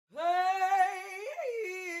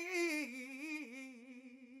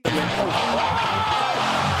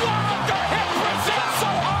Walker hit Brazil so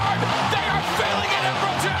hard, they are feeling it in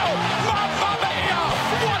Brazil. Mamma mia,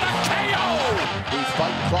 what a KO. The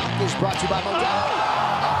fight clock is brought to you by Modelo.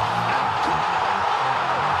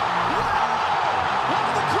 One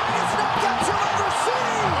of the greatest knockouts you'll ever see.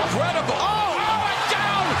 Incredible. Oh, and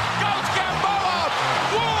down goes Gamboa.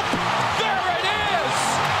 Whoop, there it is.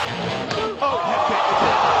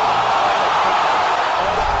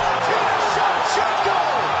 Shevchenko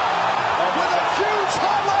with a huge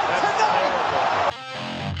highlight tonight.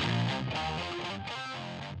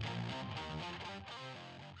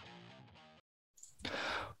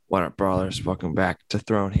 What up, brawlers? Welcome back to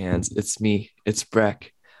Throne Hands. It's me. It's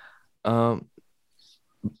Breck.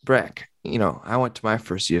 Breck, I went to my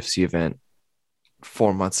first UFC event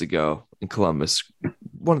 4 months ago in Columbus.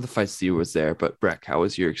 One of the fights that you was there, but Breck, how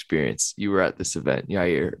was your experience? You were at this event,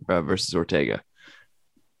 Yair versus Ortega.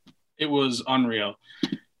 It was unreal.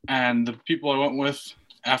 And the people I went with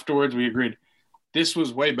afterwards, we agreed this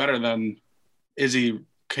was way better than Izzy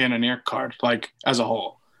Cannonier card, like as a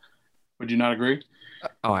whole. Would you not agree?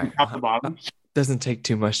 Top to bottom. Doesn't take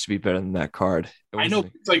too much to be better than that card. I know.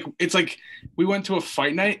 It's like we went to a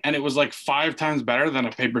fight night and it was like 5 times better than a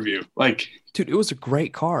pay-per-view. Like, dude, it was a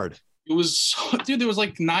great card. It was, there was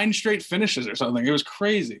like 9 straight finishes or something. It was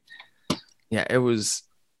crazy. Yeah, it was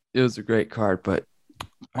a great card, but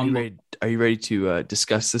are you ready to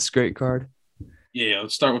discuss this great card? Yeah,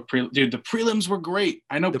 let's start with dude, the prelims were great.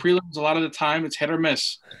 I know prelims a lot of the time it's hit or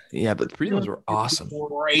miss. Yeah, but the prelims were awesome.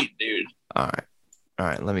 Great, dude. All right.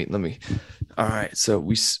 Let me. All right. So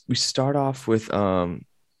we start off with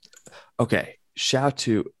okay. Shout out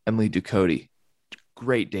to Emily Ducote.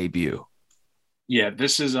 Great debut. Yeah,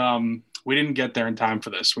 this is we didn't get there in time for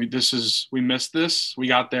this. We missed this. We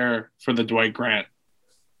got there for the Dwight Grant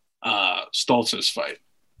Stoltzfus fight.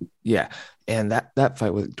 Yeah, and that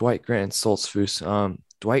fight with Dwight Grant and Stoltzfus.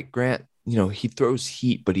 Dwight Grant, he throws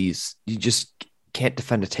heat, but he just can't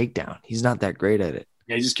defend a takedown. He's not that great at it.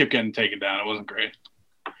 Yeah, he just kept getting taken down. It wasn't great.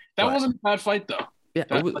 That wasn't a bad fight, though. Yeah,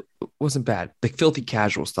 it wasn't bad. The filthy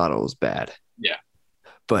casuals thought it was bad. Yeah.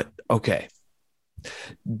 But, okay.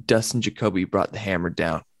 Dustin Jacoby brought the hammer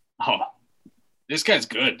down. Oh, this guy's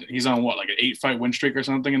good. He's on what, like an 8-fight win streak or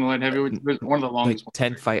something in the light heavyweight? One of the longest. Like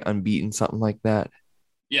 10-fight unbeaten, something like that.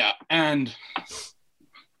 Yeah, and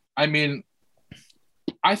I mean,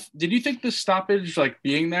 did you think the stoppage, like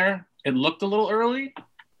being there, it looked a little early?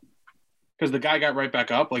 Because the guy got right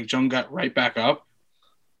back up, like Jung got right back up.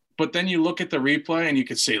 But then you look at the replay and you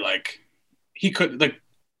could see like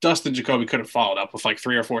Dustin Jacoby could have followed up with like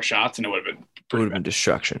 3 or 4 shots and it would have been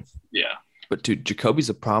destruction. Yeah. But dude, Jacoby's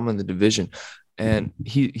a problem in the division. And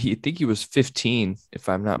he was 15, if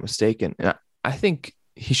I'm not mistaken. And I think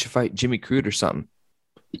he should fight Jimmy Crute or something.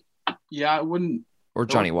 Yeah, it wouldn't. Or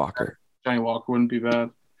Johnny Walker. Johnny Walker wouldn't be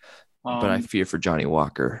bad. But I fear for Johnny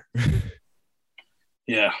Walker.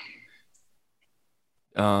 Yeah.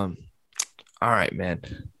 All right,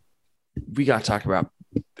 man. We got to talk about.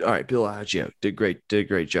 All right, Bill Algeo did a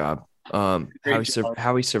great job. How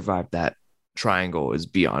he survived that triangle is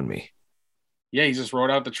beyond me. Yeah, he just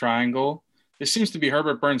wrote out the triangle. This seems to be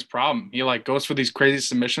Herbert Burns' problem. He like goes for these crazy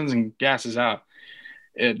submissions and gasses out.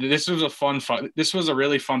 This was a fun fight. This was a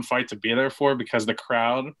really fun fight to be there for because the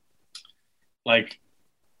crowd, like,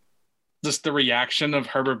 just the reaction of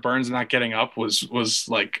Herbert Burns not getting up was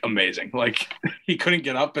like amazing. Like he couldn't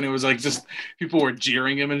get up, and it was like just people were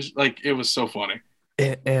jeering him, and like it was so funny.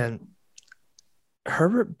 And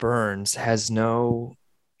Herbert Burns has no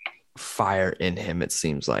fire in him. It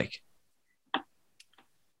seems like.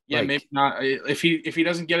 Yeah, maybe not. If he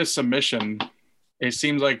doesn't get a submission. It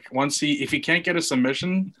seems like if he can't get a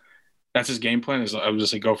submission, that's his game plan. Is I would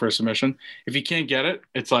just like go for a submission. If he can't get it,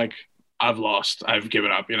 it's like I've lost. I've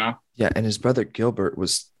given up. Yeah, and his brother Gilbert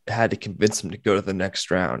had to convince him to go to the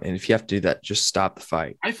next round. And if you have to do that, just stop the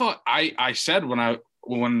fight. I thought I said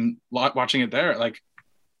when watching it there, like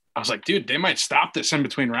I was like, dude, they might stop this in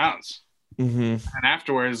between rounds. Mm-hmm. And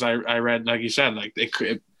afterwards, I read, like you said, like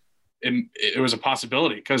it was a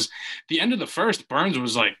possibility because the end of the first, Burns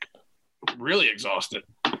was like really exhausted.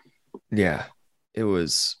 Yeah, it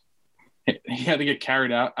was. He had to get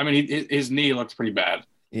carried out. I mean, his knee looked pretty bad.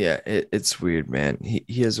 Yeah, it's weird, man.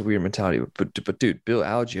 He has a weird mentality, but dude, Bill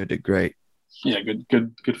Algeo did great. Yeah,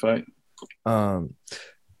 good fight.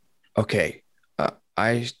 Okay,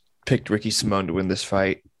 I picked Ricky Simone to win this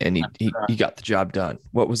fight, and he got the job done.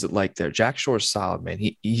 What was it like there? Jack Shore's solid, man.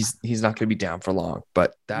 He's not going to be down for long,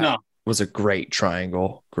 but that was a great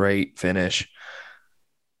triangle, great finish.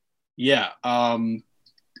 Yeah,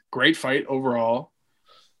 great fight overall.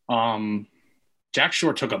 Jack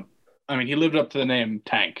Shore he lived up to the name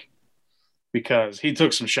Tank. because he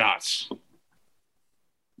took some shots.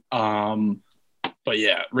 But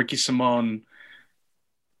yeah, Ricky Simón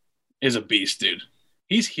is a beast, dude.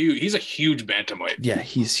 He's huge. He's a huge bantamweight. Yeah,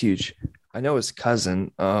 he's huge. I know his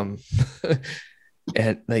cousin. And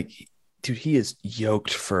like, dude, he is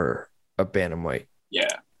yoked for a bantamweight.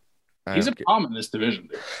 Yeah. He's a problem in this division,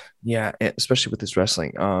 dude. Yeah, especially with his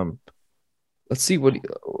wrestling. Let's see what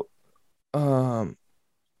I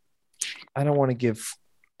don't want to give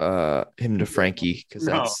him to Frankie because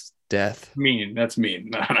that's death. Mean. That's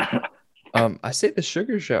mean. I say the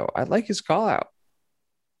Sugar Show. I like his call out.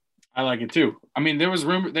 I like it too. I mean, there was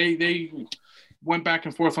rumor they went back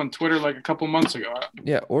and forth on Twitter like a couple months ago.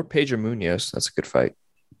 Yeah, or Pedro Munoz. That's a good fight.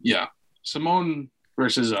 Yeah. Simón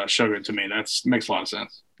versus Sugar to me, makes a lot of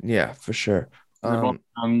sense. Yeah, for sure. They're both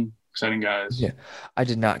young, exciting guys. Yeah. I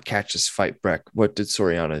did not catch this fight, Breck. What did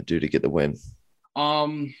Soriano do to get the win?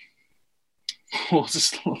 Well,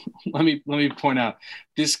 just let me point out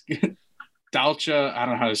this Dalcha, I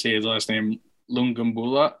don't know how to say his last name,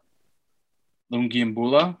 Lungiambula.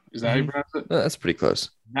 Is that how you pronounce it? That's pretty close.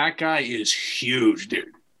 That guy is huge, dude.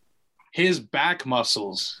 His back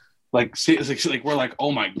muscles, like we're like,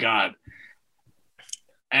 oh my God.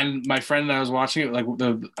 And my friend that I was watching it, I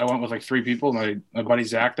went with like 3 people. My buddy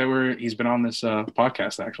Zach, he's been on this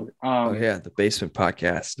podcast actually. The Basement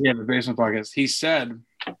Podcast. Yeah, the Basement Podcast. He said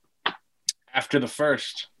after the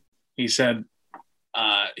first, he said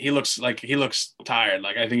he looks tired.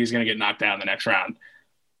 Like I think he's gonna get knocked down the next round.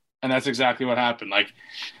 And that's exactly what happened. Like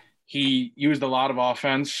he used a lot of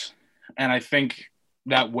offense, and I think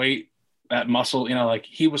that weight, that muscle, like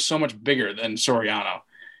he was so much bigger than Soriano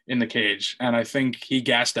in the cage, and I think he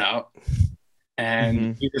gassed out,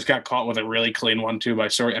 and he just got caught with a really clean 1-2 by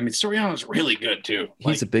Soriano. I mean, Soriano's really good too.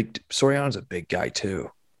 Soriano's a big guy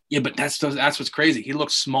too. Yeah, but that's what's crazy. He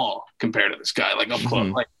looks small compared to this guy, like up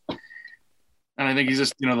close. And I think he's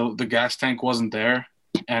just, the gas tank wasn't there,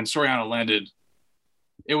 and Soriano landed.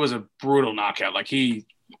 It was a brutal knockout. Like he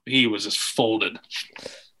was just folded.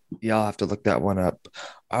 Yeah, I'll have to look that one up.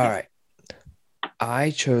 All right.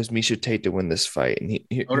 I chose Miesha Tate to win this fight. And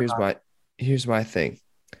here's my thing.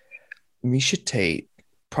 Miesha Tate,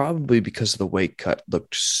 probably because of the weight cut,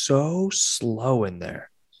 looked so slow in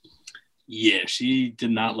there. Yeah, she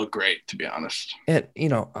did not look great, to be honest. And,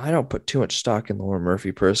 I don't put too much stock in Lauren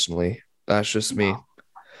Murphy personally. That's just me.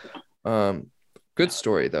 Good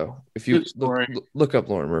story, though. If you look up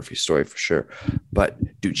Lauren Murphy's story for sure.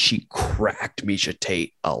 But, dude, she cracked Miesha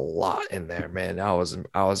Tate a lot in there, man. I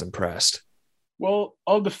was impressed. Well,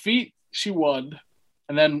 of the feet, she won.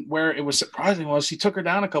 And then where it was surprising was she took her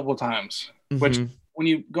down a couple of times, which when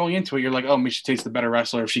you going into it, you're like, oh, Miesha Tate's the better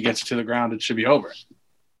wrestler. If she gets to the ground, it should be over.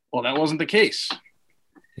 Well, that wasn't the case.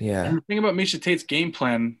 Yeah. And the thing about Miesha Tate's game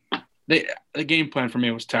plan, the game plan for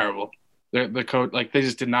me was terrible. The coach, they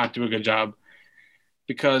just did not do a good job.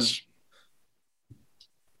 Because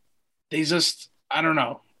they just, I don't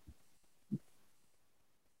know.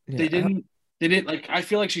 Yeah, they didn't I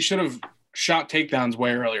feel like she should have shot takedowns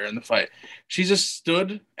way earlier in the fight. She just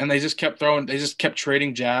stood and they just kept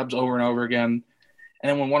trading jabs over and over again. And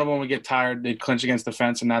then when one of them would get tired, they'd clinch against the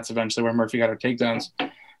fence, and that's eventually where Murphy got her takedowns.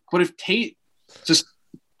 But if Tate just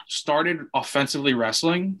started offensively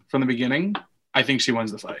wrestling from the beginning, I think she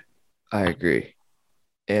wins the fight. I agree.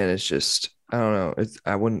 And it's just, I don't know.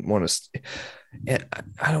 I wouldn't want to. And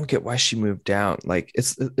I don't get why she moved down. Like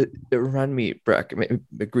it reminded me, Breck.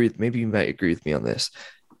 Maybe you might agree with me on this.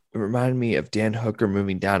 It reminded me of Dan Hooker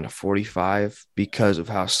moving down to 45 because of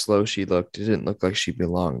how slow she looked. It didn't look like she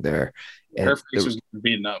belonged there. And her face was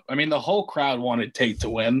beaten up. I mean, the whole crowd wanted Tate to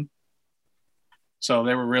win, so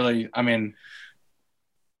they were really. I mean,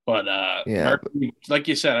 but Murphy, like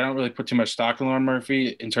you said, I don't really put too much stock in Lauren Murphy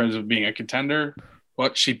in terms of being a contender.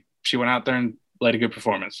 But she went out there and played a good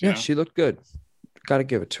performance. Yeah, she looked good. Got to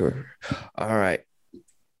give it to her. All right.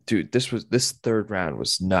 Dude, this third round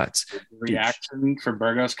was nuts. The reaction for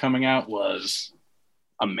Burgos coming out was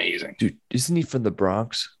amazing. Dude, isn't he from the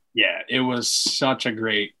Bronx? Yeah, it was such a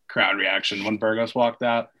great crowd reaction when Burgos walked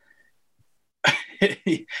out.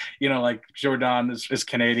 Like Jordan is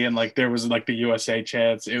Canadian. Like there was like the USA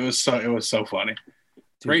chants. It was so funny.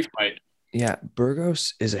 Dude, great fight. Yeah,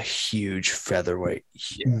 Burgos is a huge featherweight,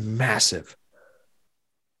 massive.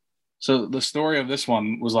 So the story of this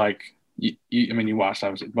one was like, you watched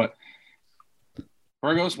obviously, but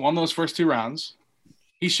Burgos won those first 2 rounds.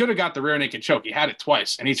 He should have got the rear naked choke. He had it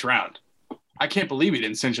twice in each round. I can't believe he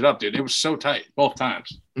didn't cinch it up, dude. It was so tight both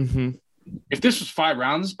times. Mm-hmm. If this was 5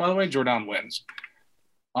 rounds, by the way, Jordan wins.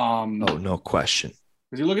 Oh, no question.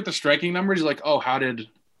 Because you look at the striking numbers, you're like, oh, how did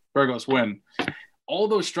Burgos win? all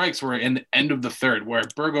those strikes were in the end of the third, where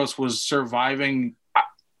Burgos was surviving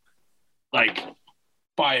like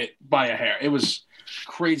by a hair. It was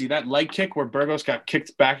crazy. That leg kick where Burgos got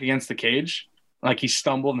kicked back against the cage, like he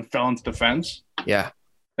stumbled and fell into the fence. Yeah,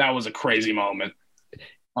 that was a crazy moment.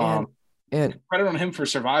 And credit on him for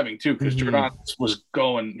surviving too, because Jordan was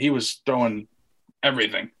going. He was throwing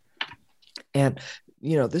everything. And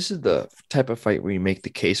this is the type of fight where you make the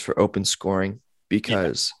case for open scoring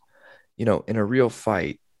because, in a real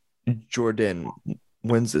fight, Jordan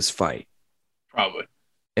wins this fight. Probably.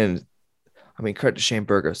 And I mean, credit to Shane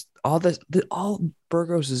Burgos. All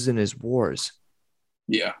Burgos is in his wars.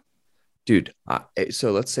 Yeah. Dude,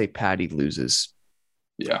 so let's say Paddy loses.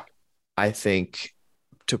 Yeah. I think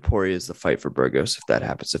Topuria is the fight for Burgos if that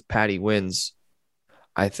happens. If Paddy wins,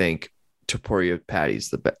 I think Topuria Paddy's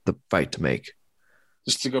the fight to make.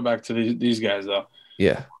 Just to go back to these guys, though.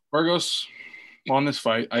 Yeah. Burgos won this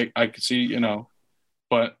fight. I could see,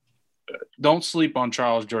 but don't sleep on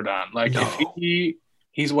Charles Jourdain. Like, no. if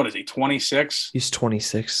he's, what is he, 26? He's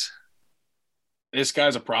 26. This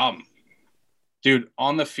guy's a problem. Dude,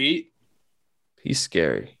 on the feet. He's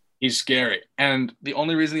scary. He's scary. And the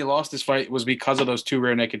only reason he lost this fight was because of those 2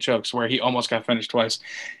 rear naked chokes where he almost got finished twice.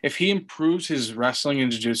 If he improves his wrestling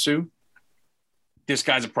and jiu-jitsu, this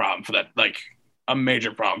guy's a problem for that. Like, a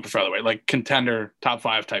major problem for featherweight. Like, contender, top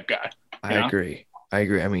 5 type guy. I agree.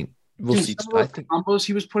 I mean, we'll see. I think combos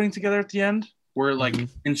he was putting together at the end were, like,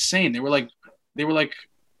 insane. They were like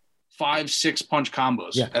 5-6 punch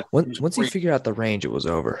combos. Yeah. Once he figured out the range, it was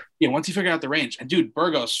over. Yeah, once he figured out the range. And dude,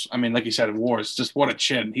 Burgos, I mean, like you said, in wars, just what a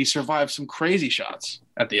chin. He survived some crazy shots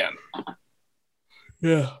at the end.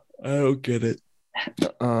 Yeah, I don't get it.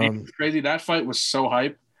 Crazy. That fight was so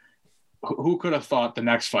hype. Who could have thought the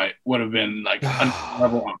next fight would have been like another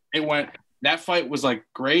level up? That fight was like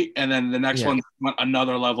great, and then the next one went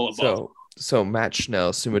another level above. So Matt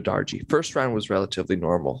Schnell, Sumadarji. First round was relatively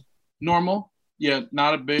normal. Normal. Yeah,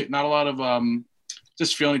 not a lot of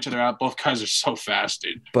just feeling each other out. Both guys are so fast,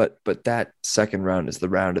 dude. But that second round is the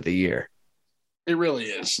round of the year. It really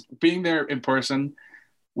is. Being there in person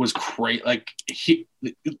was great. Like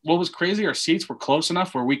what was crazy, our seats were close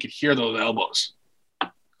enough where we could hear those elbows.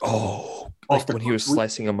 Oh, like when he was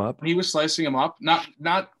slicing them up? When he was slicing them up.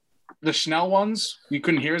 Not the Schnell ones, you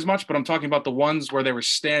couldn't hear as much, but I'm talking about the ones where they were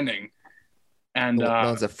standing. And the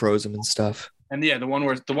ones that froze him and stuff. And yeah, the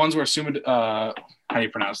ones where how do you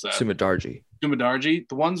pronounce that? Sumadarji.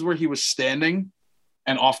 The ones where he was standing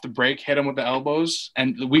and off the break hit him with the elbows,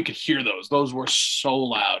 and we could hear those. Those were so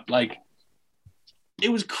loud. Like, it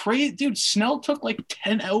was crazy. Dude, Schnell took like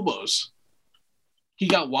 10 elbows. He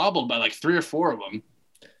got wobbled by like 3 or 4 of them,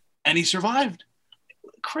 and he survived.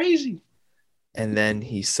 Crazy. And then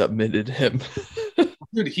he submitted him.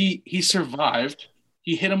 Dude, he survived.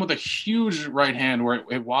 He hit him with a huge right hand where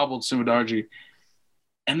it wobbled Sumadarji,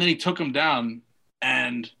 and then he took him down.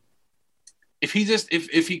 And if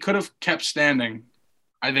he could have kept standing,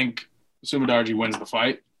 I think Sumadarji wins the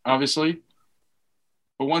fight, obviously.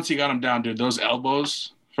 But once he got him down, dude, those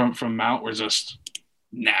elbows from Mount were just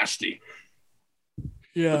nasty.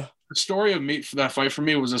 Yeah. The story of me for that fight for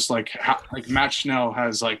me was just like Matt Schnell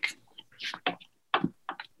has like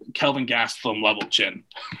Kelvin Gastelum level chin.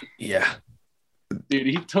 Yeah. Dude,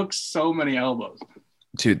 he took so many elbows.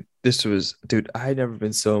 Dude, I had never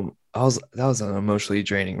been that was an emotionally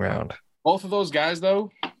draining round. Both of those guys,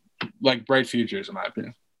 though, like bright futures, in my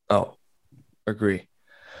opinion. Oh, agree.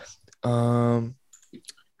 Because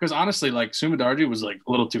honestly, like Sumadarji was like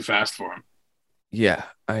a little too fast for him. Yeah,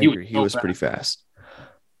 I agree. He was pretty fast.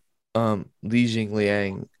 Li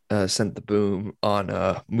Jingliang sent the boom on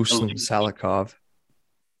Muslim Salikov.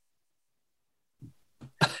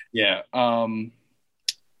 Yeah.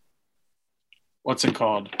 What's it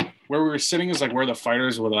called? Where we were sitting is like where the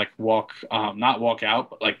fighters would like not walk out,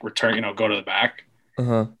 but like return, go to the back.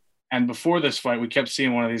 Uh-huh. And before this fight, we kept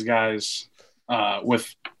seeing one of these guys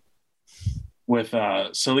with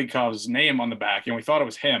Salikov's name on the back, and we thought it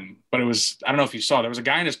was him, but it was, I don't know if you saw, there was a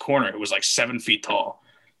guy in his corner who was like 7 feet tall.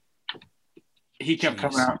 He kept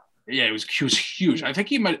coming out. Yeah, he was huge. I think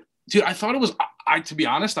he might, dude, I thought it was, to be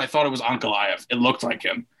honest, I thought it was Ankalaev. It looked like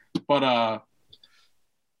him, but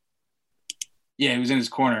yeah, he was in his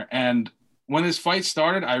corner. And when this fight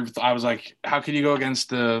started, I was like, how could you go against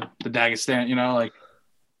the Dagestan? Like,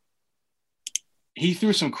 he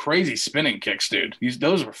threw some crazy spinning kicks, dude.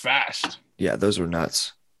 Those were fast. Yeah, those were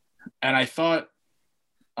nuts. And I thought,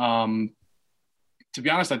 to be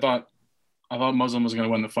honest, I thought Muslim was going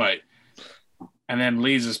to win the fight. And then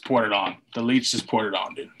Lee just poured it on. The Leech just poured it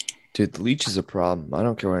on, dude. Dude, the Leech is a problem. I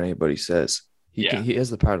don't care what anybody says. He has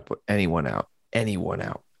the power to put anyone out.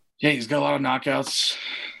 Yeah, he's got a lot of knockouts.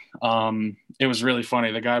 It was really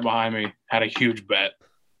funny. The guy behind me had a huge bet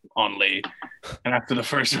on Lee, and after the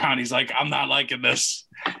first round, he's like, "I'm not liking this."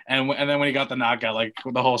 And then when he got the knockout, like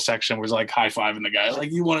the whole section was like high fiving the guy,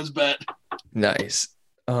 like he won his bet. Nice.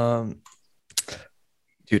 Dude,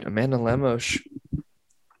 Amanda Lemos.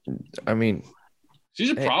 I mean,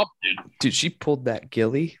 she's a problem, dude. Dude, she pulled that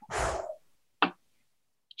Gilly.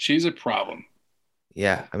 She's a problem.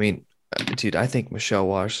 Yeah, I mean, dude, I think Michelle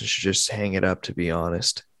Waterson should just hang it up, to be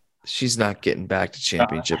honest. She's not getting back to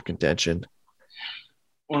championship contention.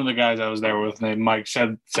 One of the guys I was there with named Mike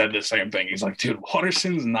said the same thing. He's like, dude,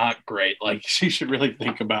 Waterson's not great. Like, she should really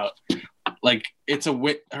think about, like, it's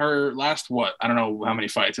her last, what? I don't know how many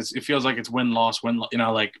fights. It feels like it's win-loss, you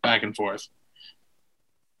know, like back and forth.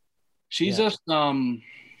 She's just,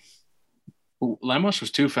 Lemos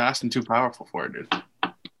was too fast and too powerful for her, dude.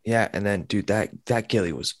 Yeah, and then, dude, that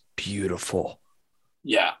Gilly was beautiful.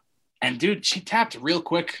 Yeah. And, dude, she tapped real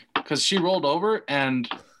quick because she rolled over and,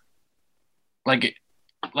 like,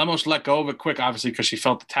 Lemos let go of it quick, obviously, because she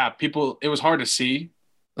felt the tap. It was hard to see.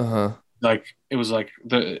 Uh-huh. Like, it was like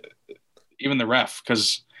even the ref,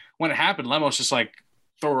 because when it happened, Lemos just, like,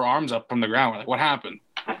 threw her arms up from the ground. We're like, what happened?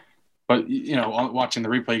 But, you know, watching the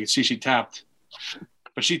replay, you can see she tapped.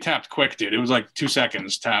 But she tapped quick, dude. It was like 2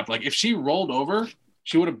 seconds tap. Like, if she rolled over,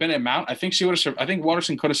 she would have been a mount. I think I think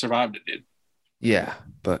Waterson could have survived it, dude. Yeah,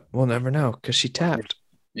 but we'll never know because she tapped.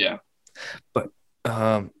 Yeah. But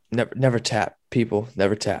never tap, people.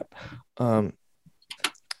 Never tap. All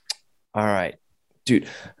right. Dude,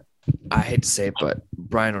 I hate to say it, but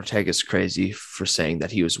Brian Ortega's crazy for saying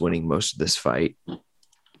that he was winning most of this fight.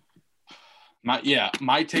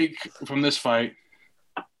 My take from this fight,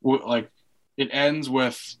 like, it ends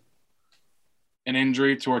with an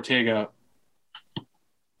injury to Ortega.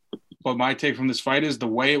 But my take from this fight is the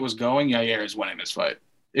way it was going, Yair is winning this fight.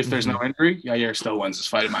 If there's no injury, Yair still wins this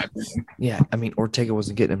fight, in my opinion. Yeah, I mean, Ortega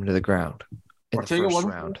wasn't getting him to the ground. Ortega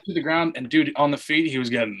wasn't to the ground, and dude, on the feet, he was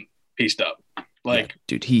getting pieced up. Like,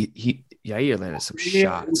 yeah, dude, Yair landed some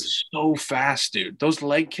shots. So fast, dude. Those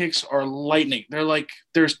leg kicks are lightning. They're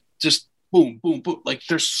just boom, boom, boom. Like,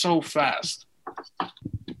 they're so fast.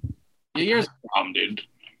 Yair's a problem, dude.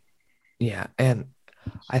 Yeah, and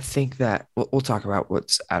I think that we'll talk about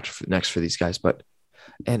what's next for these guys,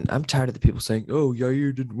 and I'm tired of the people saying, "Oh,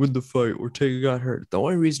 Yair didn't win the fight. Ortega got hurt." The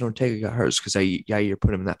only reason Ortega got hurt is because Yair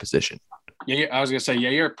put him in that position. Yeah, I was gonna say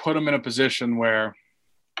Yair put him in a position where,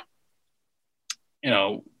 you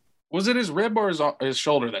know, was it his rib or his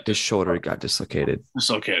shoulder that his shoulder got dislocated?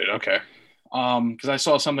 Dislocated, okay. Because I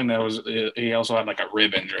saw something that he also had like a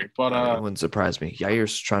rib injury, but it wouldn't surprise me.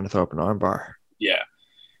 Yair's trying to throw up an armbar. Yeah.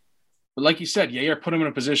 But like you said, Yair put him in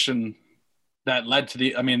a position that led to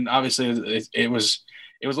the. I mean, obviously, it was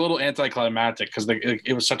a little anticlimactic because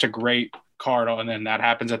it was such a great card, and then that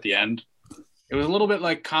happens at the end. It was a little bit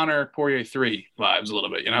like Conor Poirier 3 vibes, a little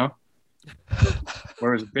bit, you know,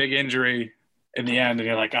 where it was a big injury in the end, and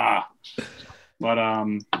you're like, ah. But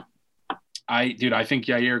I think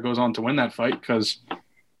Yair goes on to win that fight because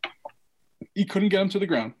he couldn't get him to the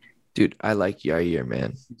ground. Dude, I like Yair,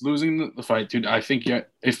 man. Losing the fight, dude. I think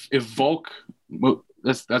if Volk,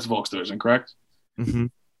 that's Volk's division, correct? Mm-hmm.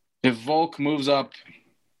 If Volk moves up,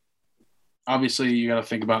 obviously you got to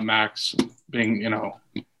think about Max being, you know,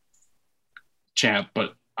 champ.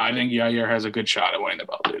 But I think Yair has a good shot at winning the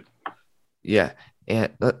belt, dude. Yeah,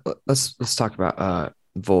 and let's talk about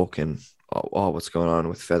Volk and all what's going on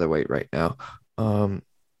with featherweight right now.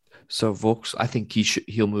 So Volk's, I think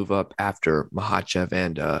he'll move up after Makhachev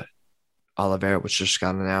and Oliveira, which just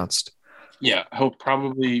got announced. Yeah, he'll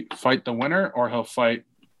probably fight the winner, or he'll fight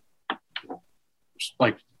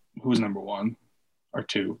like who's number 1 or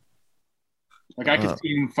 2. Like I could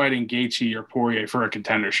see him fighting Gaethje or Poirier for a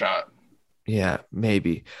contender shot. Yeah,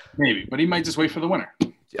 maybe, but he might just wait for the winner.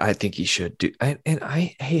 I think he should do. And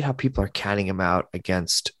I hate how people are counting him out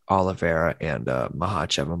against Oliveira and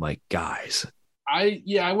Makhachev. I'm like, guys. I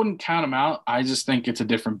wouldn't count him out. I just think it's a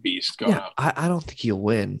different beast going up. I don't think he'll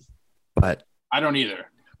win, but I don't either.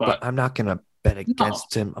 But I'm not gonna bet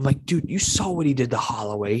against him. I'm like, dude, you saw what he did to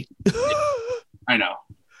Holloway. I know.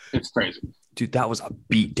 It's crazy. Dude, that was a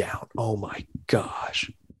beatdown. Oh my gosh.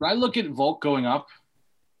 But I look at Volk going up,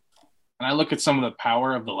 and I look at some of the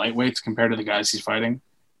power of the lightweights compared to the guys he's fighting.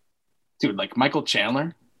 Dude, like Michael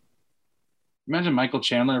Chandler. Imagine Michael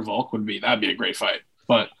Chandler Volk that'd be a great fight.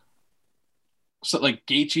 But so like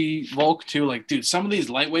Gaethje Volk too, like, dude, some of these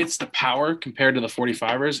lightweights, the power compared to the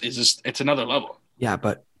 45ers is just, it's another level. Yeah,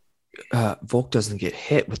 but Volk doesn't get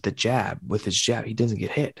hit with the jab. With his jab, he doesn't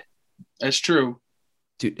get hit. That's true.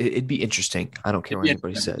 Dude, it'd be interesting. I don't care what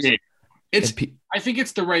anybody says. I think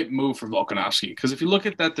it's the right move for Volkanovski because if you look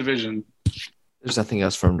at that division, there's nothing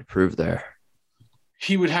else for him to prove there.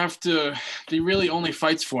 He would have to. The really only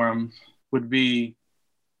fights for him would be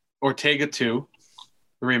Ortega 2,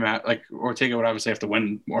 the rematch. Like Ortega would obviously have to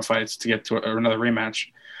win more fights to get to another rematch,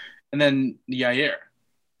 and then Yair.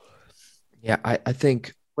 Yeah, I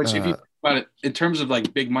think. Which, if you think about it, in terms of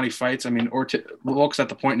like big money fights, I mean, Volk's at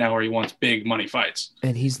the point now where he wants big money fights,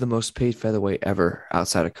 and he's the most paid featherweight ever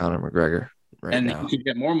outside of Conor McGregor right now. And he could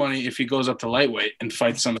get more money if he goes up to lightweight and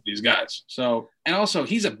fights some of these guys. So, and also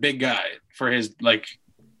he's a big guy for his like.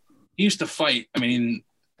 He used to fight. I mean,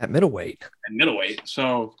 at middleweight.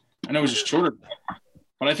 So I know he's just shorter,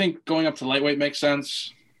 but I think going up to lightweight makes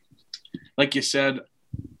sense. Like you said,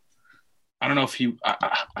 I don't know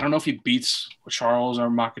if he beats Charles or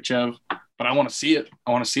Makhachev, but I want to see it.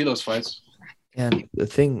 I want to see those fights. And the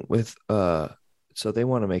thing with so they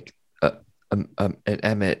want to make an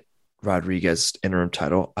Emmett Rodriguez interim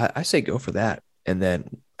title. I say go for that, and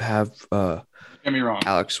then have Don't get me wrong,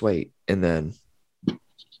 Alex wait, and then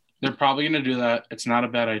they're probably going to do that. It's not a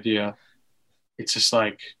bad idea. It's just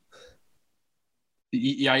like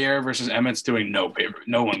Yair versus Emmett's doing no paper.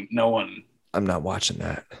 No one. I'm not watching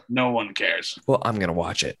that. No one cares. Well, I'm going to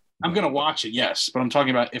watch it. I'm going to watch it, yes. But I'm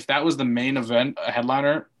talking about if that was the main event, a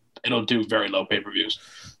headliner, it'll do very low pay-per-views.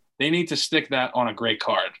 They need to stick that on a great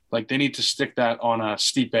card. Like, they need to stick that on a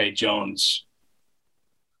Stipe Jones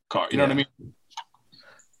card. You know what I mean?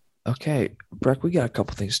 Okay, Breck, we got a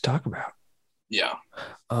couple things to talk about. Yeah.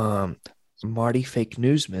 Marty Fake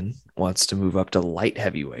Newsman wants to move up to light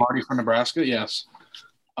heavyweight. Marty from Nebraska, yes.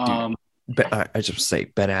 I just say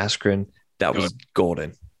Ben Askren, that was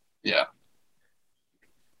golden. Yeah.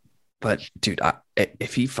 But dude,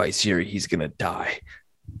 if he fights Yuri, he's gonna die.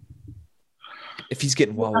 If he's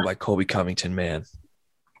getting wobbled by Colby Covington, man.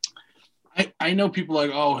 I know people are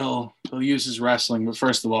like, oh, he'll use his wrestling, but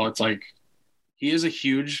first of all, it's like he is a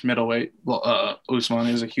huge middleweight. Well, Usman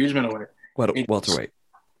is a huge middleweight. Welterweight.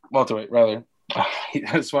 Welterweight, rather.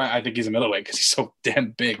 That's why I think he's a middleweight because he's so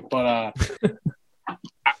damn big. But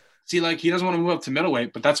see, like he doesn't want to move up to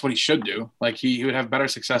middleweight, but that's what he should do. Like he would have better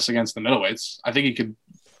success against the middleweights. I think he could.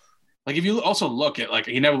 Like if you also look at like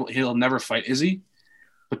he'll never fight Izzy,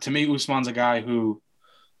 but to me, Usman's a guy who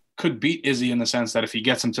could beat Izzy in the sense that if he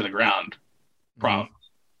gets him to the ground, problem.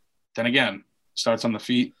 Then again, starts on the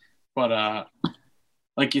feet. But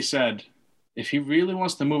like you said, if he really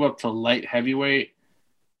wants to move up to light heavyweight,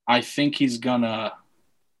 I think he's gonna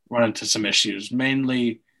run into some issues.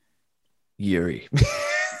 Mainly Yuri.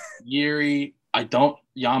 Jan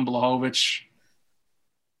Blachowicz.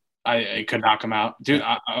 I could knock him out. Dude,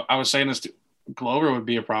 I was saying this Glover would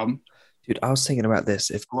be a problem. Dude, I was thinking about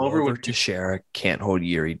this. If Glover Teixeira can't hold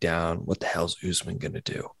Yuri down, what the hell's Usman gonna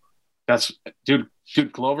do? That's dude,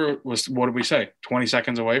 Glover was, what did we say? 20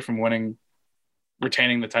 seconds away from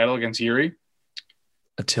retaining the title against Yuri.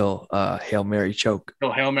 Until Hail Mary choke.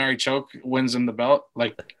 Until Hail Mary choke wins him the belt.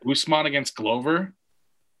 Like Usman against Glover,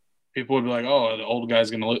 people would be like, oh, the old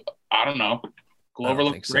guy's going to look. I don't know. Glover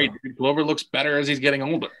looks great. So. Glover looks better as he's getting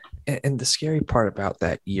older. And the scary part about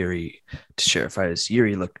that Yuri Teixeira fight is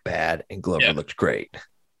Yuri looked bad and Glover looked great.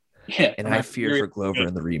 Yeah. And I fear for Glover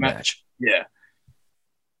in the rematch. Yeah.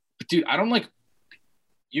 But dude, I don't like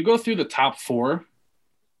 – you go through the top 4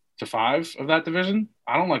 to 5 of that division,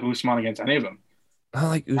 I don't like Usman against any of them. I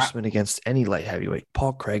like Usman against any light heavyweight.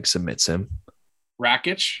 Paul Craig submits him.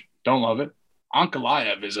 Rakic, don't love it.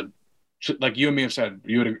 Ankalaev is like you and me have said,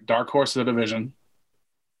 you had a dark horse of the division.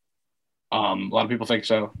 A lot of people think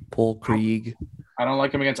so. Paul Craig. I don't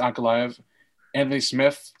like him against Ankalaev. Anthony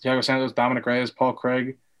Smith, Thiago Santos, Dominic Reyes, Paul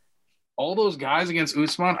Craig. All those guys against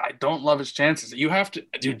Usman, I don't love his chances. You have to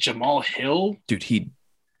 – dude, Jamal Hill. Dude, he'd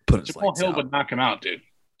put his Jamal lights Hill out. would knock him out, dude.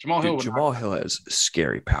 Jamal Hill has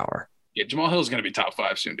scary power. Yeah, Jamal Hill's going to be top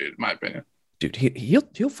 5 soon, dude, in my opinion. Dude,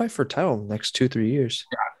 he'll fight for a title in the next 2-3 years.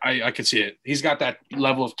 Yeah, I could see it. He's got that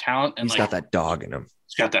level of talent. And he's got that dog in him.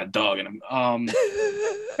 He's got that dog in him.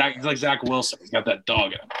 He's like Zach Wilson. He's got that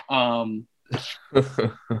dog in him.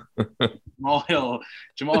 Jamal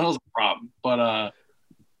Hill's a problem. But,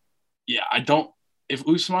 yeah, I don't – if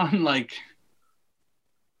Usman, like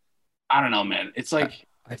 – I don't know, man. It's like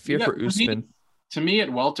 – I fear for Usman. To me,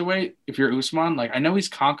 at welterweight, if you're Usman, like I know he's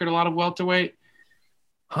conquered a lot of welterweight.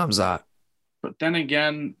 Hamzat. But then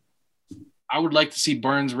again, I would like to see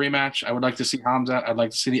Burns rematch. I would like to see Hamzat. I'd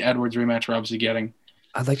like to see the Edwards rematch we're obviously getting.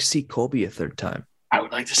 I'd like to see Colby a third time. I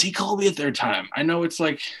would like to see Colby a third time. I know it's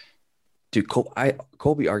like... Dude,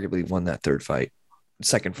 Colby arguably won that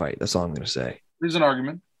second fight. That's all I'm going to say. There's an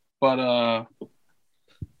argument. But,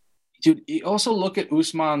 dude, you also look at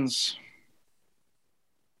Usman's...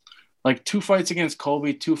 Like 2 fights against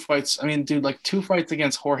Colby, 2 fights. I mean, dude, like 2 fights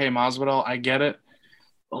against Jorge Masvidal. I get it.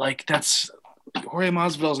 But like Jorge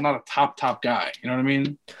Masvidal is not a top guy. You know what I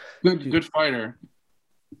mean? Good fighter.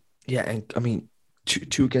 Yeah, and I mean,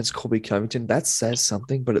 two against Colby Covington, that says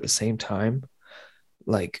something, but at the same time,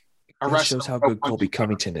 like that shows how good Colby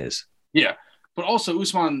Covington is. Yeah, but also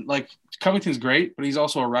Usman, like Covington's great, but he's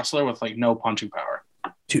also a wrestler with like no punching power.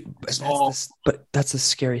 Dude, but that's a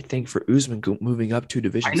scary thing for Usman moving up 2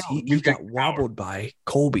 divisions. He got wobbled by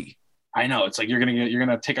Colby. I know. It's like you're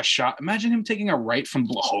gonna take a shot. Imagine him taking a right from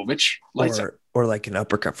Blachowicz, or like an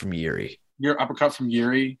uppercut from Yuri. Your uppercut from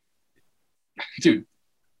Yuri, dude.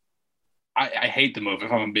 I hate the move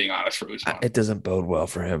if I'm being honest for Usman. It doesn't bode well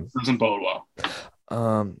for him. It doesn't bode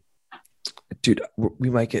well. Dude, we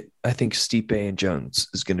might get. I think Stipe and Jones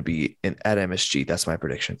is going to be at MSG. That's my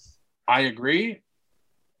prediction. I agree,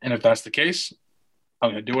 and if that's the case,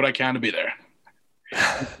 I'm going to do what I can to be there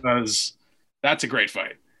because that's a great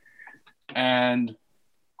fight. And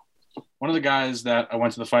one of the guys that I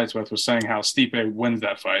went to the fights with was saying how Stipe wins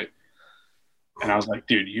that fight, and I was like,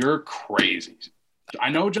 dude, you're crazy. I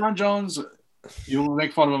know John Jones, you will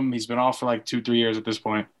make fun of him. He's been off for like 2-3 years at this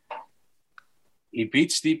point. He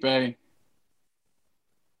beat Stipe.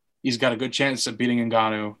 He's got a good chance of beating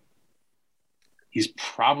Ngannou. He's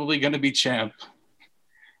probably going to be champ.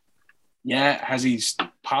 Yeah, has he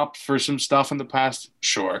popped for some stuff in the past?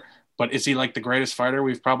 Sure. But is he like the greatest fighter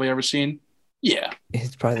we've probably ever seen? Yeah.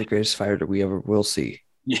 He's probably the greatest fighter we ever will see.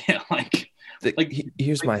 Yeah,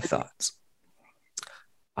 here's my thoughts.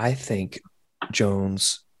 I think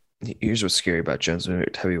Jones, here's what's scary about Jones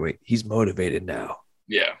at heavyweight. He's motivated now.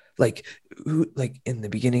 Yeah. Like in the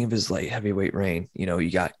beginning of his light heavyweight reign, you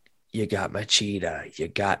got Machida, you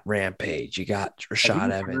got Rampage, you got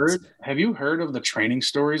Rashad Evans. Have you heard of the training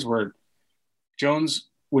stories where Jones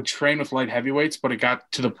would train with light heavyweights, but it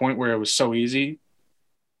got to the point where it was so easy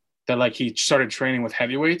that like he started training with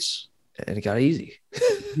heavyweights and it got easy.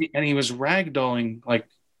 And he was ragdolling like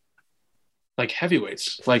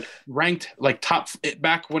heavyweights, like ranked like top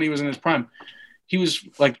back when he was in his prime. He was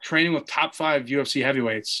like training with top 5 UFC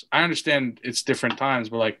heavyweights. I understand it's different times,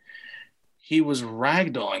 but like he was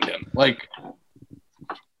ragdolling them like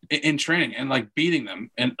in training and like beating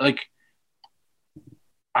them. And like,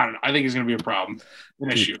 I don't know. I think it's going to be a problem,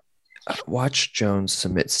 an issue. Watch Jones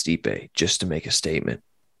submit Stipe just to make a statement.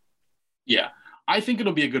 Yeah. I think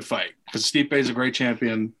it'll be a good fight because Stipe is a great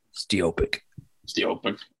champion. Stiopic.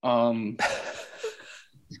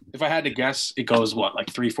 If I had to guess, it goes like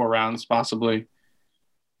 3-4 rounds possibly.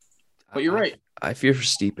 But you're right. I fear for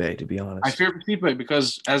Stipe, to be honest. I fear for Stipe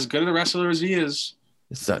because as good a wrestler as he is,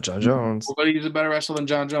 it's not John Jones. But he's a better wrestler than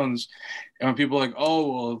John Jones. And when people are like,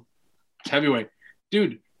 oh, well, it's heavyweight.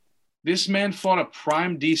 Dude, this man fought a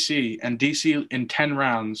prime DC, and DC in 10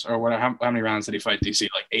 rounds, or whatever. How many rounds did he fight DC?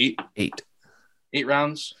 Like 8? 8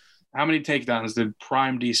 rounds? How many takedowns did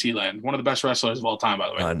prime DC land? One of the best wrestlers of all time, by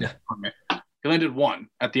the way. None. He landed 1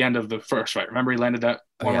 at the end of the first fight. Remember, he landed that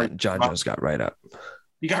one. Yeah, John Jones got right up.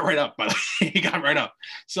 He got right up, by the way. He got right up.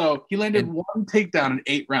 So he landed 1 takedown in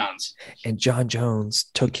 8 rounds. And John Jones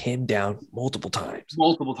took him down multiple times.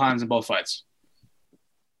 Multiple times in both fights.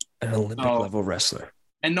 An Olympic level wrestler.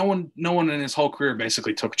 And no one in his whole career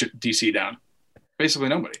basically took DC down. Basically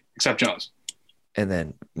nobody, except Jones. And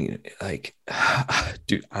then,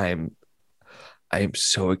 dude, I am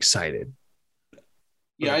so excited.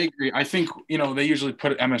 Yeah, I agree. I think, they usually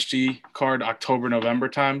put an MSG card October, November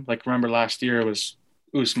time. Like, remember last year it was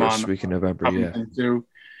Usman. First week in November, yeah. Too.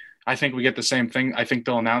 I think we get the same thing. I think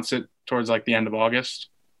they'll announce it towards, like, the end of August.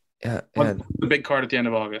 Yeah. And the big card at the end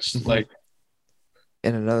of August. Mm-hmm.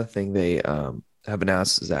 And another thing they have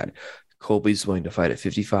announced is that Colby's willing to fight at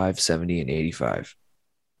 55, 70, and 85.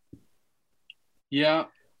 Yeah.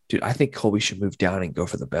 Dude, I think Colby should move down and go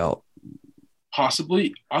for the belt.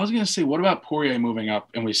 Possibly. I was going to say, what about Poirier moving up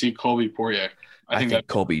and we see Colby Poirier? I think that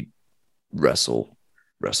Colby wrestles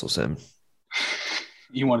him.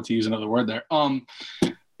 You wanted to use another word there. I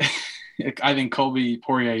think Colby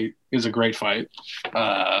Poirier is a great fight.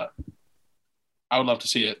 I would love to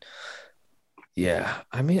see it. Yeah,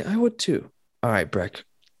 I mean, I would too. All right, Breck,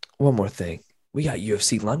 one more thing. We got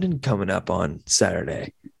UFC London coming up on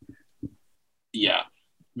Saturday. Yeah,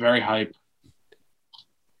 very hype.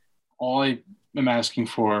 All I am asking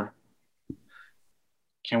for,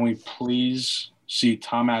 can we please see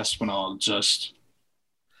Tom Aspinall just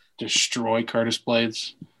destroy Curtis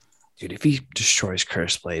Blades? Dude, if he destroys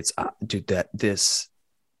Curtis Blades, dude, that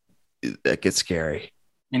gets scary.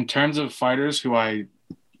 In terms of fighters who I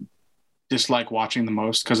dislike watching the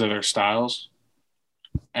most because of their styles,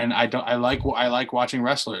 and I like watching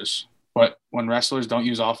wrestlers. But when wrestlers don't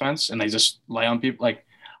use offense and they just lay on people, like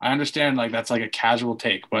I understand like that's like a casual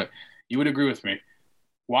take, but you would agree with me.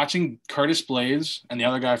 Watching Curtis Blades and the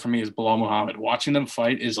other guy for me is Bilal Muhammad. Watching them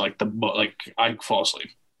fight is like I fall asleep.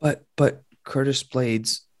 But Curtis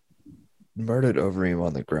Blades murdered Overeem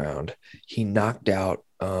on the ground. He knocked out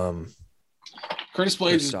Curtis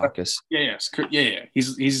Blades is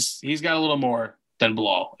He's got a little more than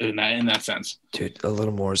Bilal in that sense. Dude, a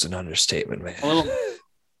little more is an understatement, man. A little.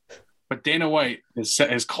 But Dana White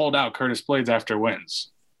has called out Curtis Blades after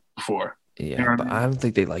wins before. Yeah, you know but I don't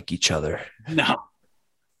think they like each other. No.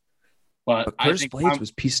 But Curtis Blades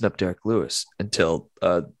was piecing up Derek Lewis until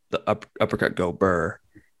the uppercut go Burr.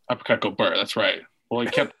 Uppercut go Burr, that's right. Well, he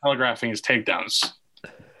kept telegraphing his takedowns.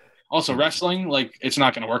 Also, wrestling, like, it's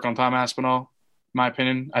not going to work on Tom Aspinall, in my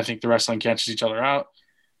opinion. I think the wrestling catches each other out.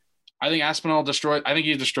 I think Aspinall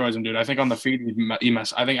he destroys him, dude. I think on the feet,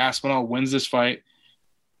 I think Aspinall wins this fight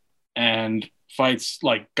and fights,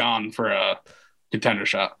 like, gone for a contender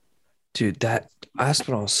shot. Dude, that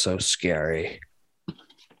Aspinall is so scary.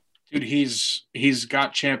 Dude, he's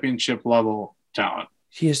got championship level talent.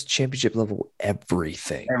 He has championship level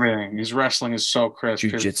everything. Everything. His wrestling is so crisp.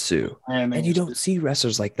 Jiu-jitsu. And you don't see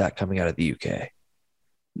wrestlers like that coming out of the UK.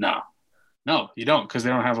 No, you don't, because they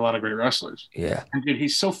don't have a lot of great wrestlers. Yeah. And dude,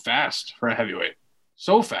 he's so fast for a heavyweight.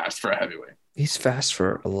 He's fast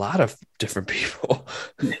for a lot of different people.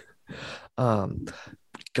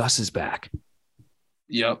 Gus is back.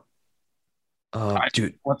 Yep.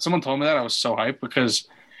 Dude. When someone told me that, I was so hyped because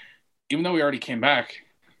even though we already came back,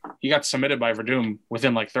 he got submitted by Verdum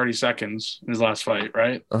within like 30 seconds in his last fight,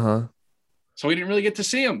 right? Uh-huh. So we didn't really get to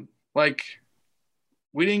see him. Like,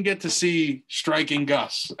 we didn't get to see striking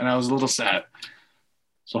Gus, and I was a little sad.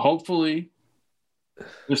 So hopefully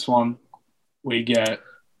this one we get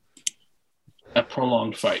a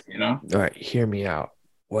prolonged fight, you know? All right, hear me out.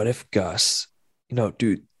 What if Gus,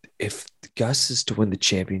 dude, if Gus is to win the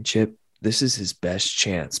championship, this is his best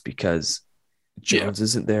chance because Jones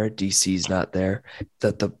isn't there. DC's not there.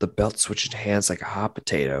 The belt switching hands like a hot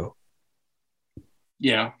potato.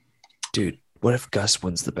 Yeah. Dude, what if Gus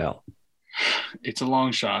wins the belt? It's a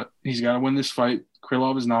long shot. He's got to win this fight.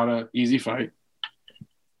 Krylov is not an easy fight.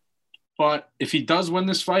 But if he does win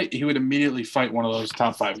this fight, he would immediately fight one of those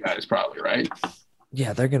top 5 guys probably, right?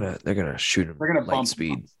 Yeah, they're gonna shoot him. They're gonna bump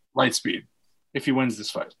speed. Light speed. If he wins this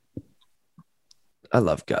fight. I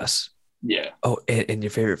love Gus. Yeah. Oh, and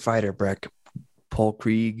your favorite fighter, Breck, Paul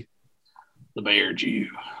Krieg, the Bear Jew.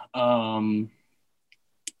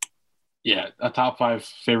 Yeah, a top 5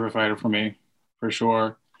 favorite fighter for me, for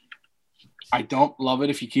sure. I don't love it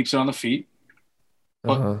if he keeps it on the feet.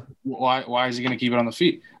 But why is he going to keep it on the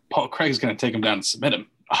feet? Paul Craig's going to take him down and submit him,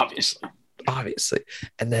 obviously.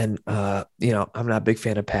 And then, I'm not a big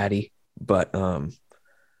fan of Patty, but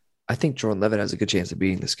I think Jordan Levitt has a good chance of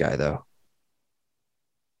beating this guy, though.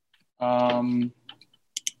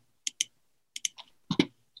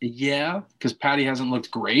 Yeah, because Patty hasn't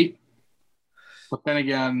looked great. But then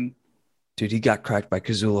again... Dude, he got cracked by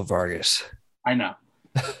Kazula Vargas. I know.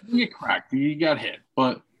 He got cracked. He got hit.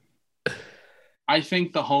 But I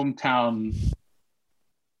think the hometown...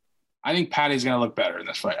 I think Patty's going to look better in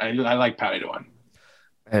this fight. I like Patty to win.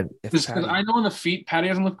 And because I know on the feet, Patty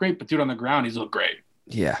hasn't looked great, but dude, on the ground, he's looked great.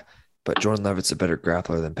 Yeah, but Jordan Levitt's a better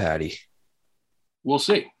grappler than Patty. We'll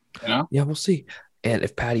see. You know? Yeah, we'll see. And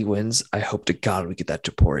if Patty wins, I hope to God we get that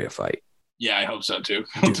Topuria fight. Yeah, I hope so too.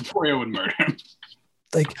 Topuria would murder him.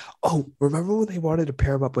 Like, remember when they wanted to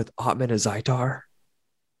pair him up with Otman Azaitar?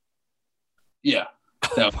 Yeah.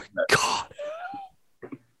 Oh my God.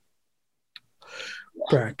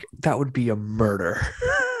 Breck, that would be a murder.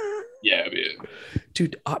 Yeah,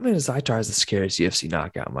 dude, Otman Azaitar is the scariest UFC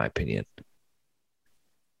knockout, in my opinion.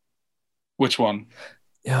 Which one?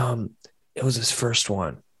 It was his first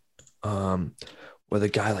one. Where the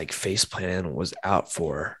guy like face planted and was out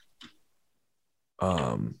for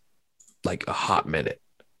like a hot minute.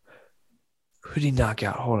 Who did he knock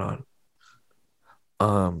out? Hold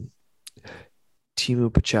on.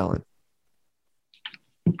 Timu Pachelin.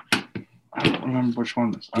 I don't remember which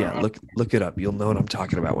one this is. Yeah, look it up. You'll know what I'm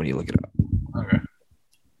talking about when you look it up. Okay.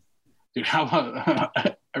 Dude, how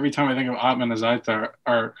about every time I think of Otman Azaitar,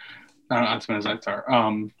 or not Otman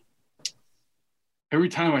Azaitar, every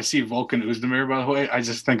time I see Volkan Oezdemir, by the way, I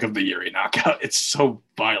just think of the Yuri knockout. It's so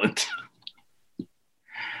violent.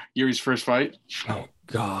 Yuri's first fight. Oh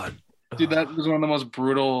God, dude, that was one of the most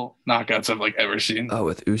brutal knockouts I've ever seen. Oh,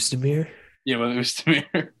 with Oezdemir? Yeah, with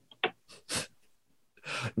Oezdemir.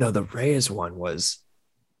 No, the Reyes one was.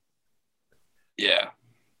 Yeah.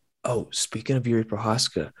 Oh, speaking of Yuri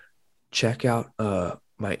Prohaska, check out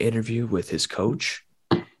my interview with his coach.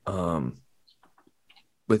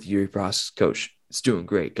 with Yuri Pross, coach. It's doing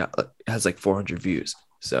great. Has like 400 views.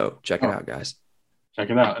 So check it out, guys. Check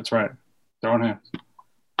it out. That's right. Throwing hands.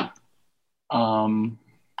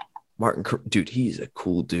 Martin, dude, he's a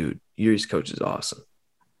cool dude. Yuri's coach is awesome.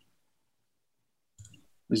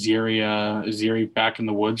 Is Yuri back in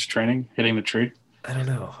the woods training, hitting the tree? I don't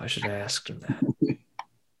know. I should have asked him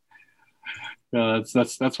that.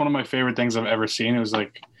 That's one of my favorite things I've ever seen. It was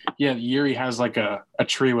like, yeah, Yuri has like a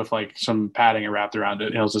tree with like some padding wrapped around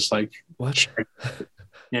it. He'll just like what?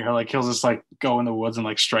 Yeah, like he'll just like go in the woods and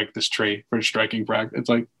like strike this tree for striking practice. It's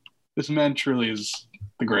like this man truly is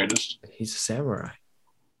the greatest. He's a samurai.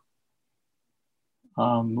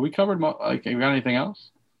 We covered like, you got anything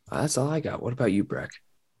else? That's all I got. What about you, Breck?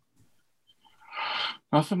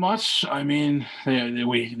 Nothing much. I mean, they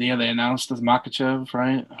announced the Makhachev,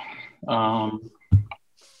 right?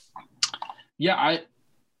 Yeah,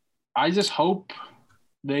 I just hope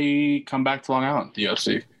they come back to Long Island, the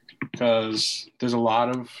UFC, because there's a lot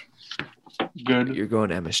of good. You're going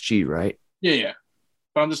MSG, right? Yeah.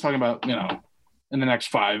 But I'm just talking about, in the next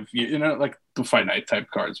 5 years, like the fight night type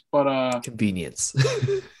cards. But convenience.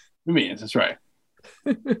 Convenience, that's right.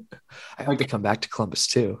 I hope they come back to Columbus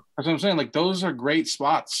too. That's what I'm saying. Like those are great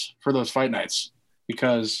spots for those fight nights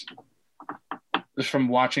because just from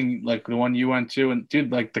watching like the one you went to, and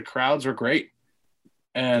dude, like the crowds were great.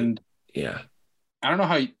 And yeah, I don't know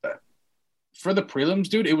how for the prelims,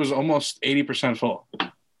 dude, it was almost 80% full.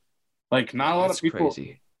 Like not a lot of people.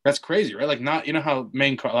 Crazy. That's crazy, right? Like not, how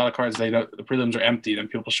a lot of cards, the prelims are empty and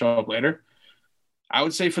people show up later. I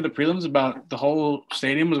would say for the prelims, about the whole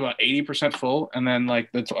stadium was about 80% full. And then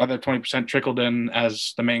like the other 20% trickled in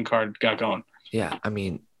as the main card got going. Yeah. I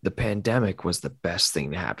mean, the pandemic was the best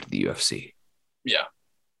thing to happen to the UFC. Yeah.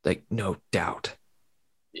 Like, no doubt.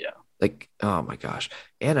 Yeah. Like, oh my gosh.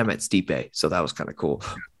 And I met Stipe, so that was kind of cool.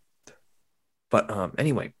 But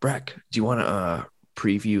anyway, Breck, do you want to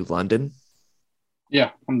preview London?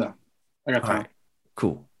 Yeah, I'm done. I got time. All right.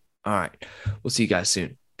 Cool. All right. We'll see you guys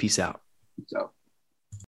soon. Peace out.